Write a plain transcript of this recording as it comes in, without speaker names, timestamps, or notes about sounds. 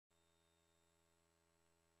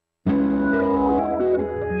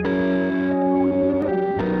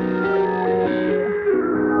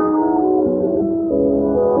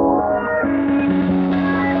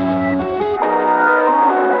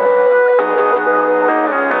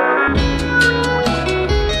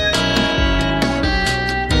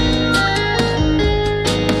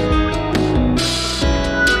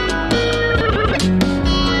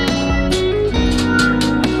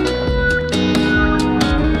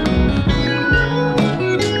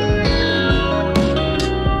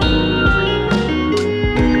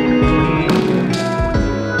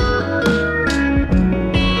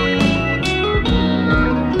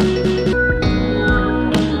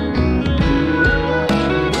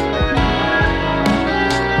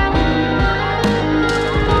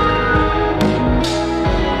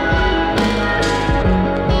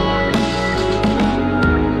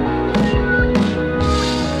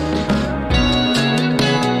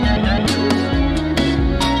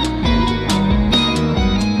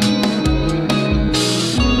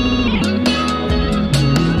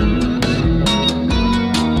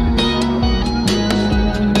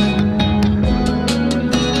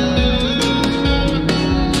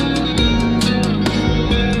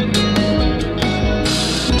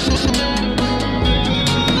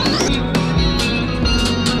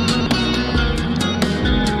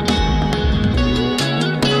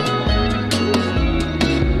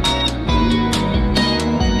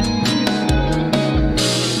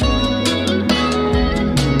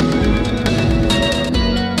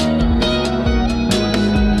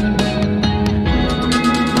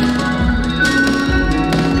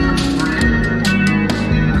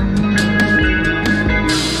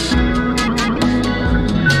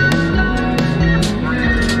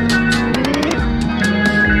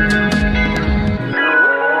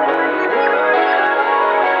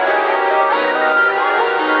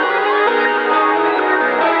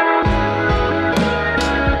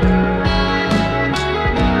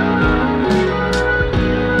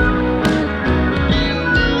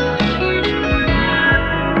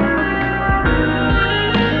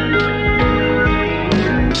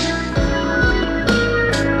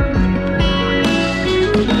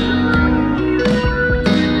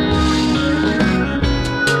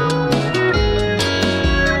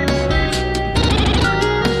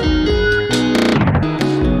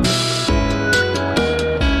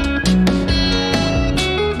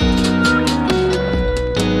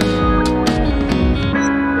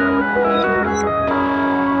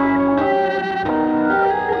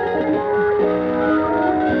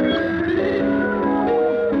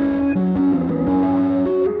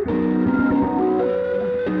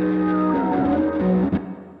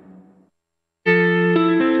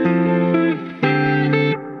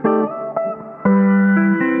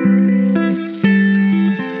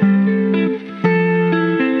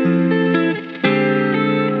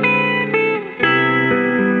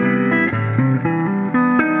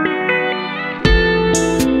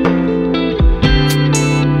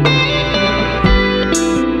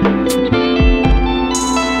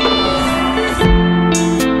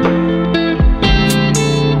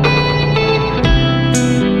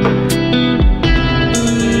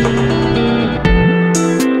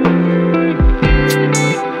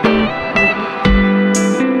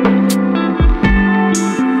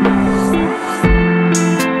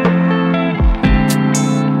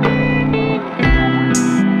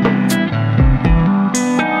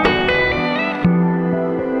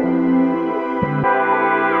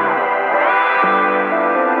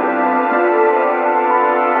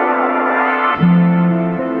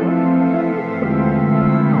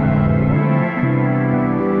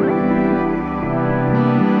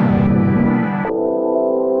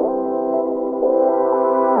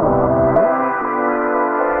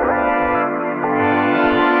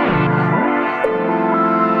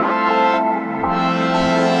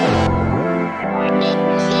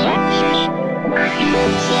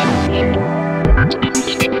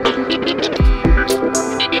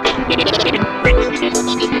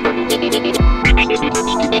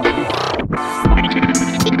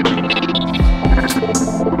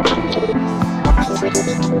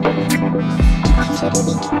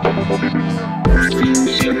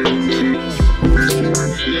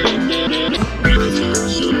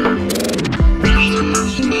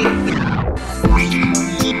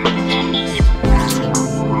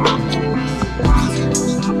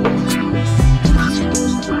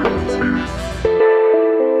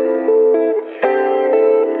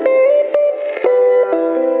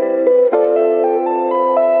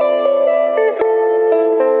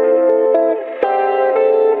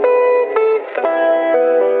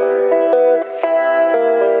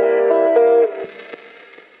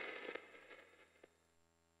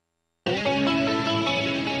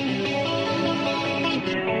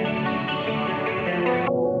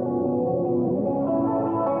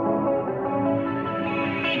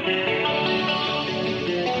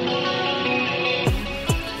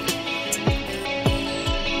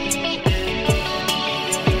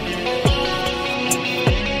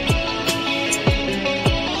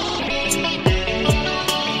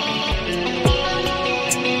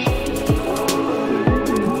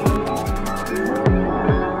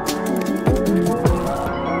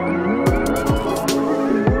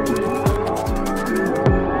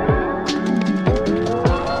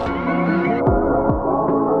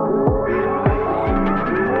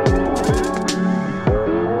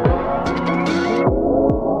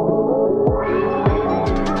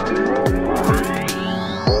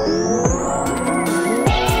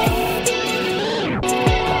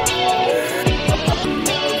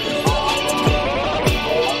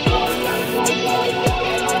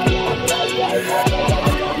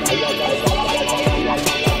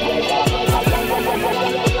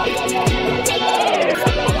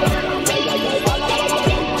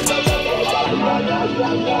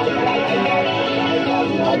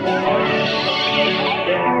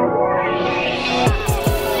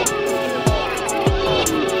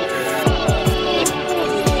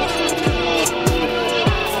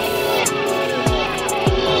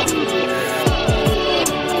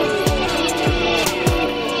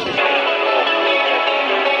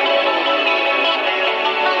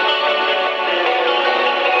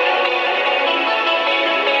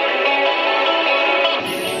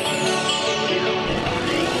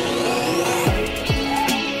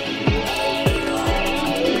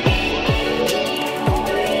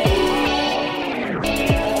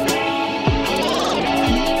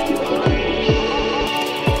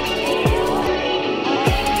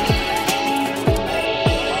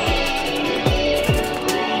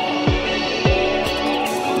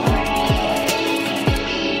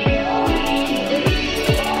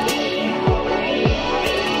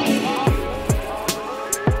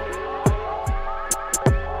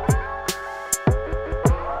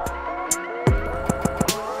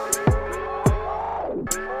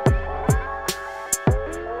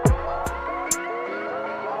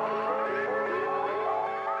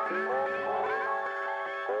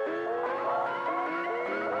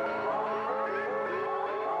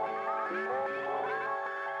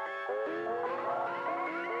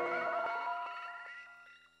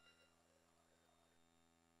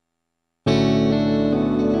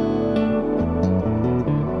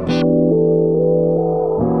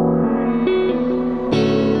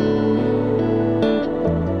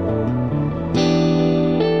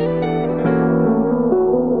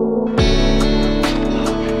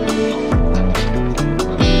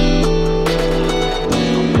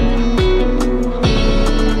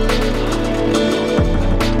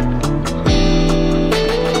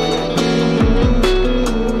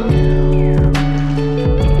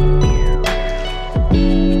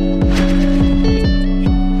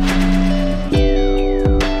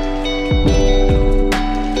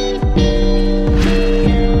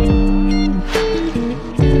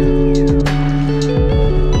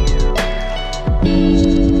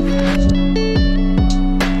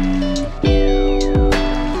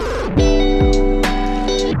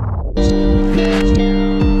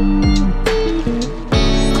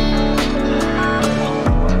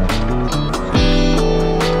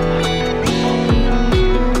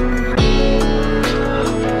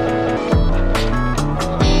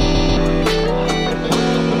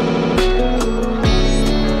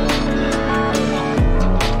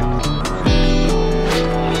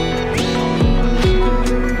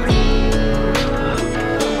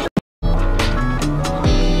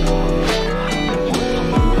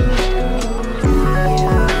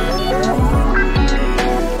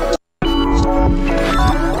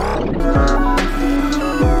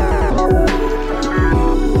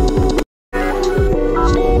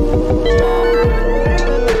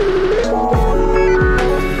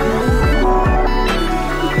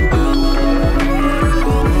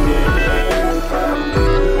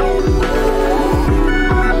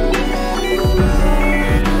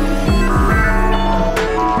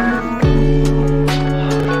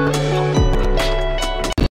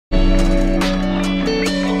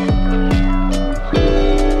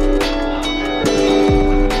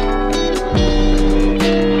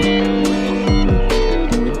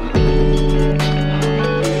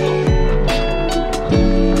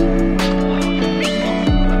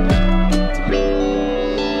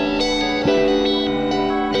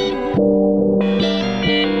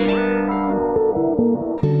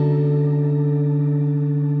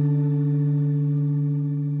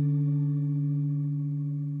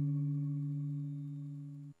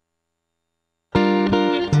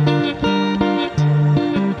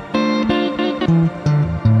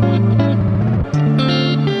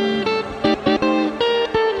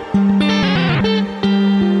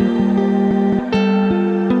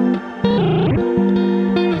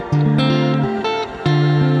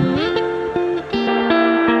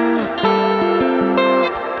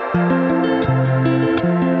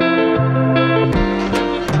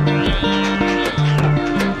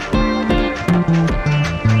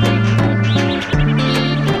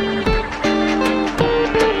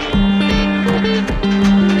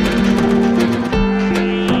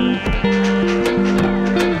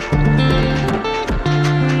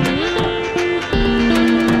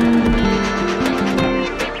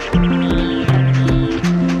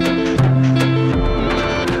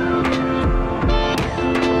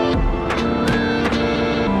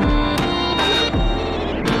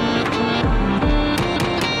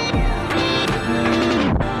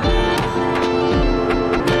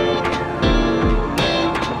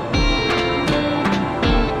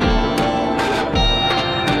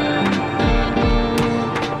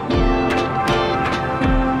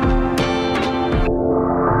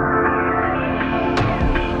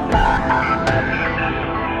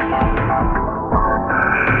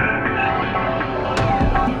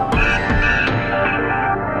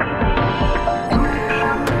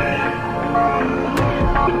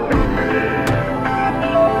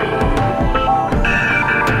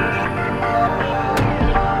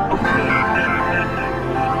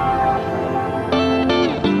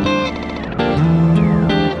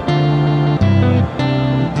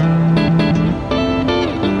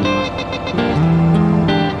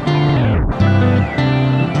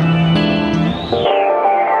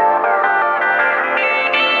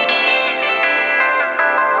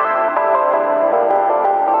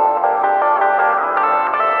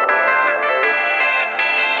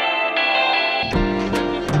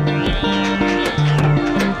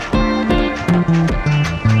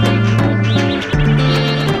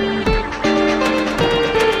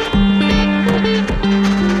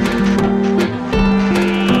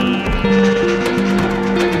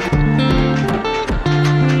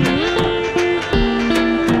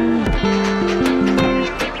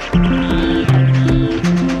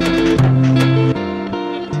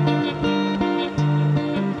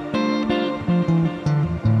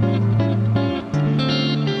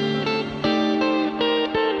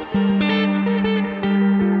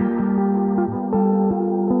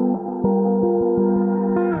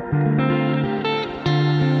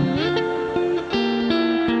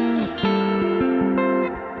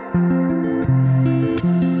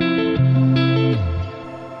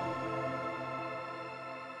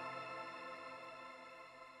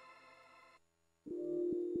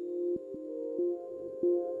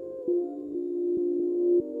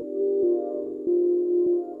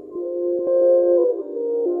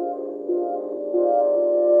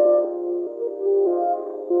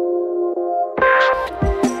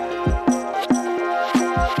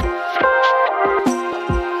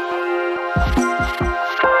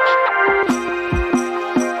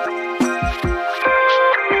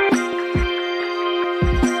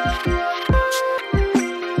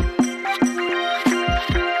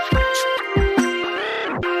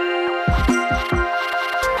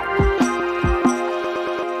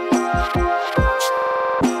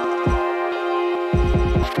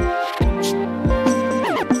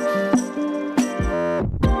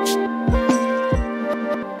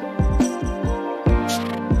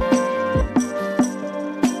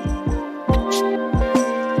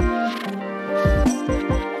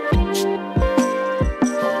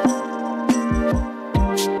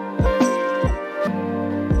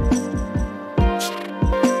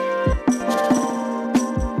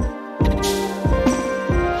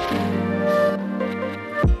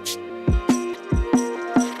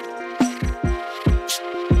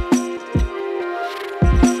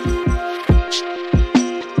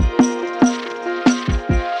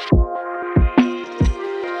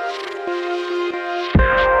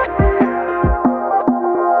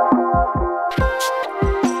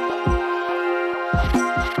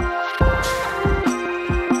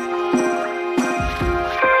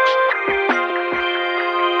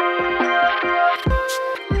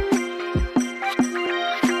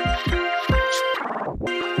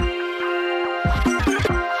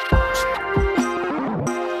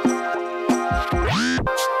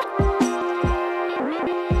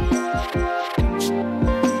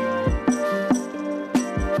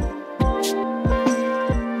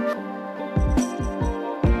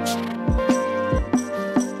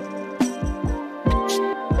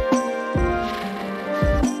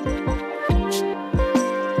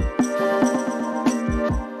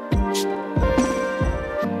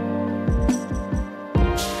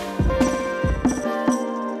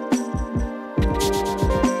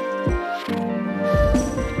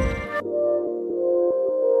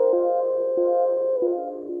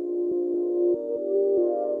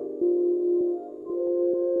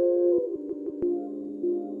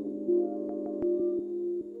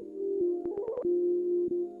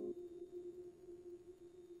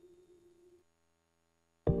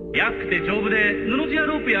安くて丈夫で布地や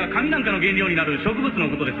ロープや紙なんかの原料になる植物の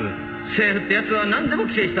ことです。政府ってやつは何でも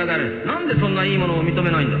規制したがる。なんでそんないいものを認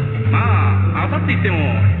めないんだ。まあ、あさって言っても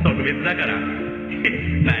特別だから。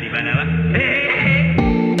マリバナは。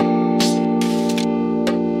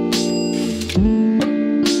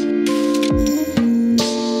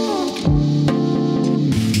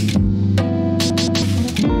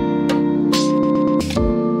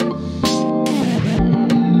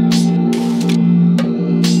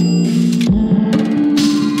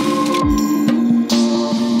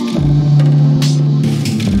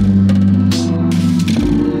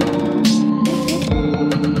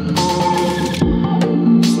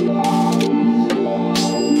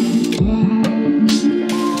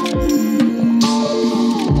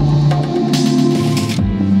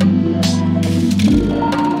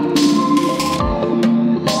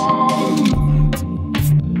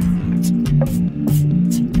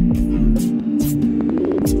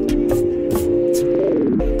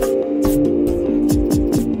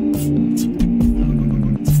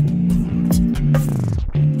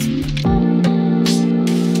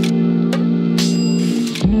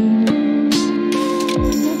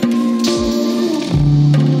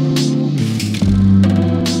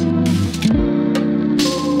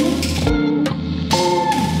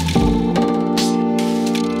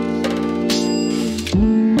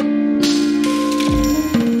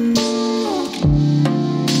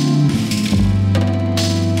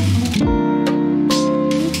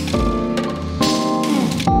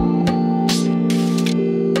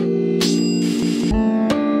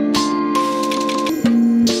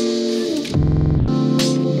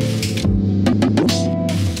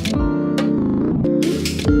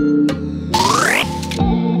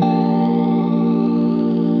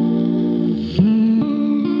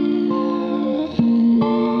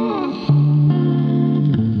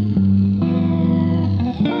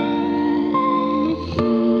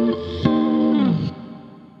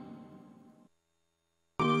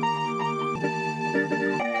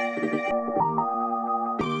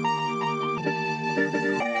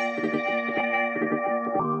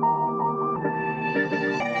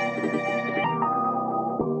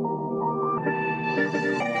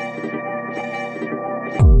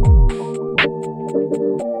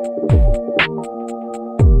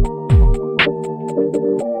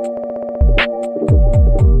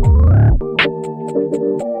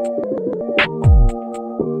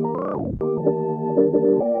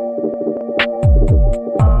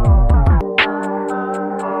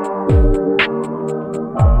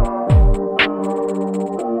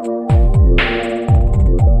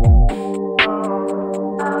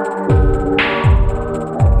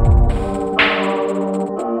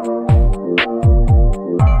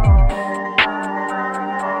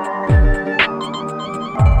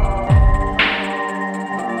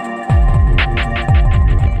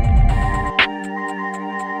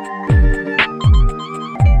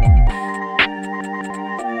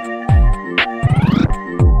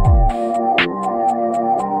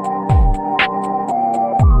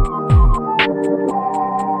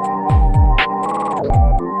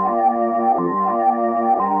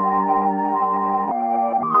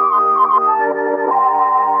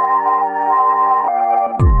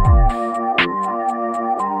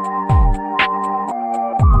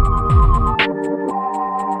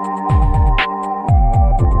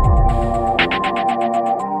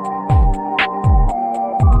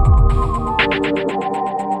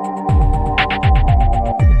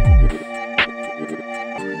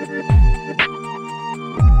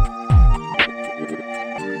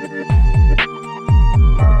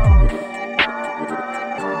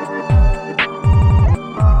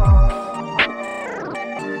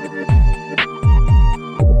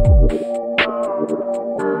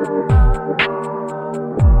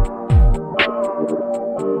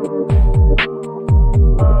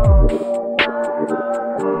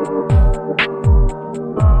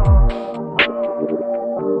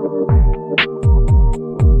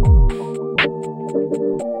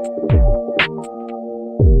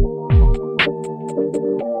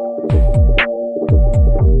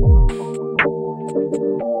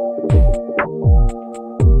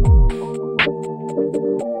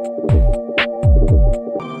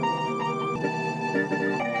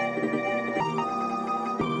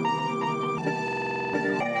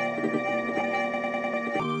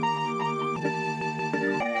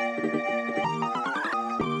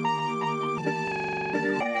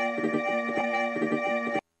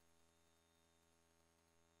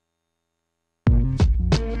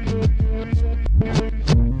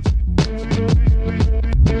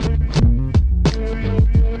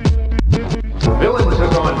Villains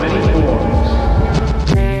have on many forms.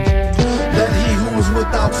 Let he who is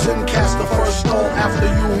without sin cast the first stone. After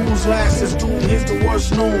you whose last is doomed, he's the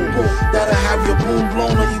worst known. That'll have your boom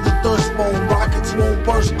blown or either thirst bone. Rockets won't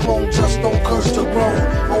burst, clone, just don't curse to grown.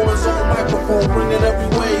 On his own microphone, bring it every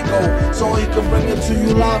way he go, so he can bring it to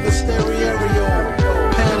you live in stereo.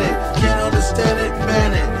 Panic, can't understand it,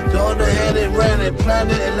 ban it. The underhanded ran it, planned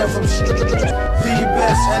it, and left him the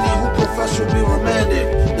best. Any who profess will be remanded.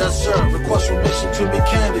 Yes sir, request permission to be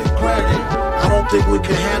candid. Granted, I don't think we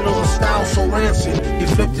can handle a style so rancid. He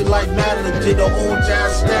flipped it like Madden and did the old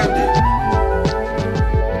jazz standard.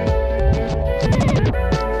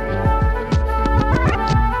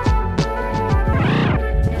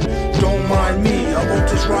 Don't mind me, I wrote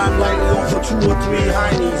this rhyme lightly on for 2 or 3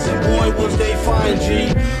 heinies. And boy was they fine,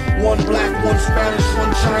 G. One black, one Spanish,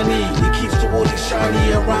 one Chinese. He keeps the woody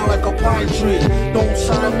shiny around like a pine tree. Don't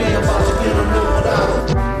sign me, I'm about to get a new without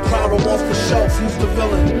him. Proud him off the shelf, he's the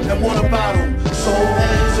villain. And what about him? So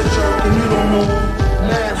he's a jerk and you don't know him.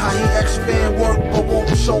 Man, how he expand work but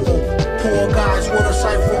won't show him. Poor guys, what a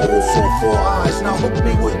sight for old sore 4 eyes. Now hook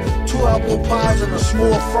me with 2 apple pies and a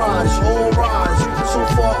small fries. All rise, so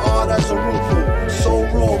far odd as a rupee. So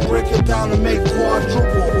raw, break it down and make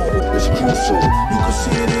quadruple. It's crucial, you can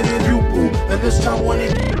see it in your pupil. And this time when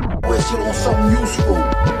it waste it on something useful,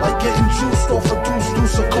 like getting juiced off a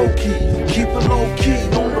deuce of cokie. Keep it low key,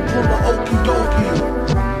 known to pull the okie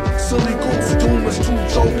dokie. Silly goose, doom is too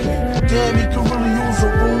jokey. Damn, he could really use a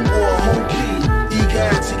room or a home key.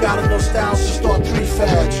 Egads, he got enough styles to start 3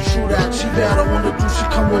 fads. True that, she bad, I wonder do she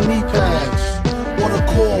come with knee pads? What a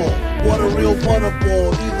call, what a real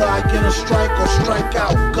butterball. Either I get a strike or strike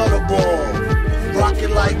out, gutter ball.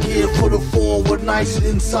 Rocket like gear for the fall with nice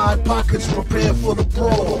inside pockets prepared for the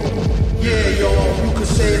brawl. Yeah, y'all, you could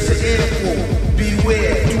say it's an airport.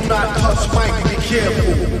 Beware, do not touch Mike, be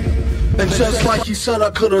careful. And just like he said,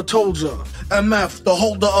 I could've told ya. MF, the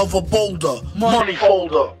holder of a boulder, money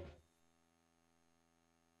folder.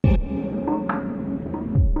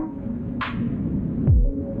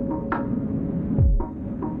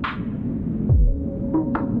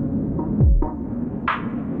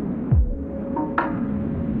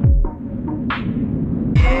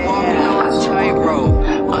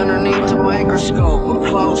 Underneath the microscope,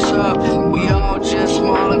 close up, we all just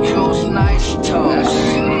molecules, nice toast.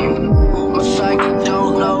 My psychic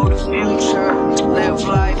don't know the future. Live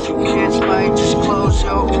life, you kids might just close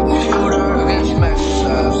your computer. These mess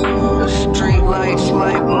up. The street lights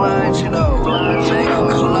light blinds, you know. Make a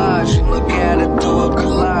collage and look at it through a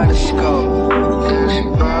kaleidoscope. This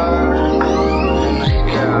bird, this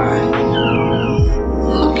guy.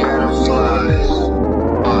 Look at him fly.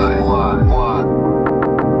 Why?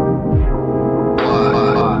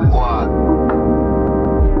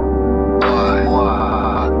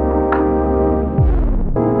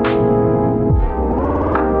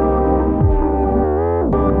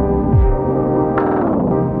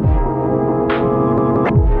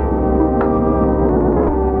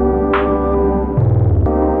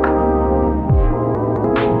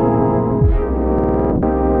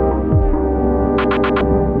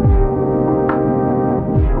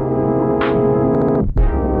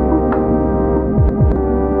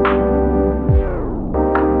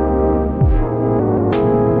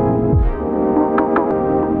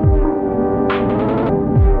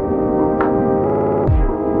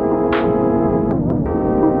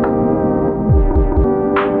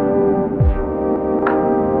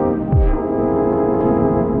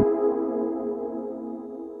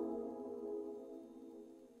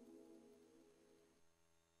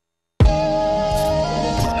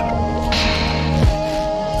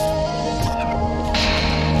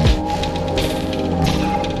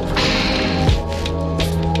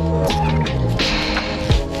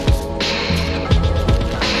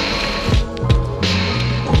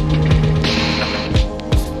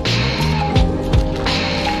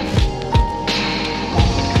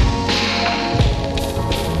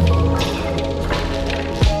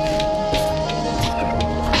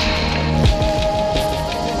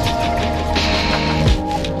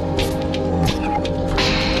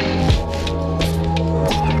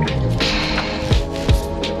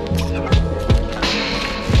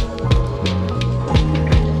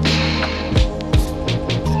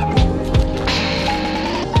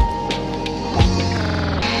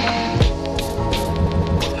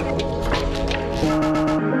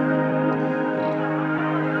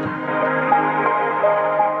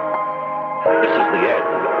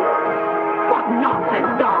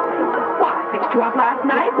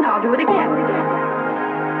 night and I'll do it again.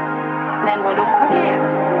 Then we'll don't forget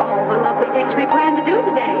all the lovely things we plan to do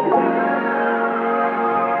today.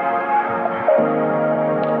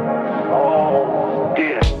 Oh,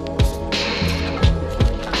 dear.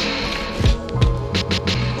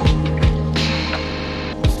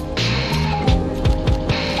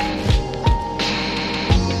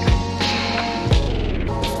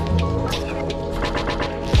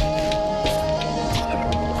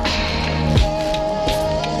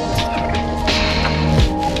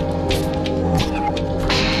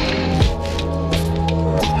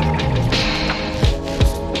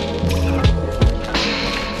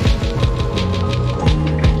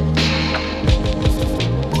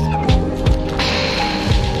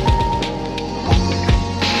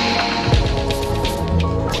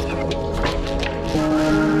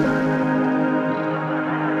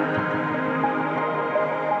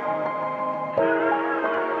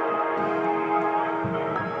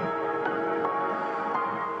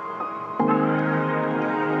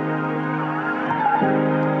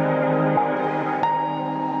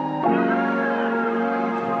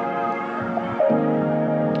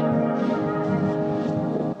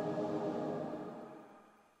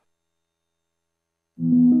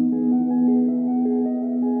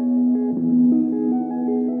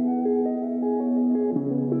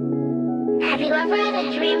 Have you ever had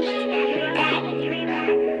a dream that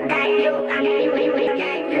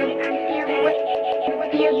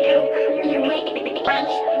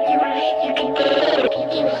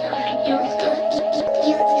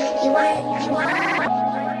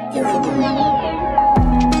you can do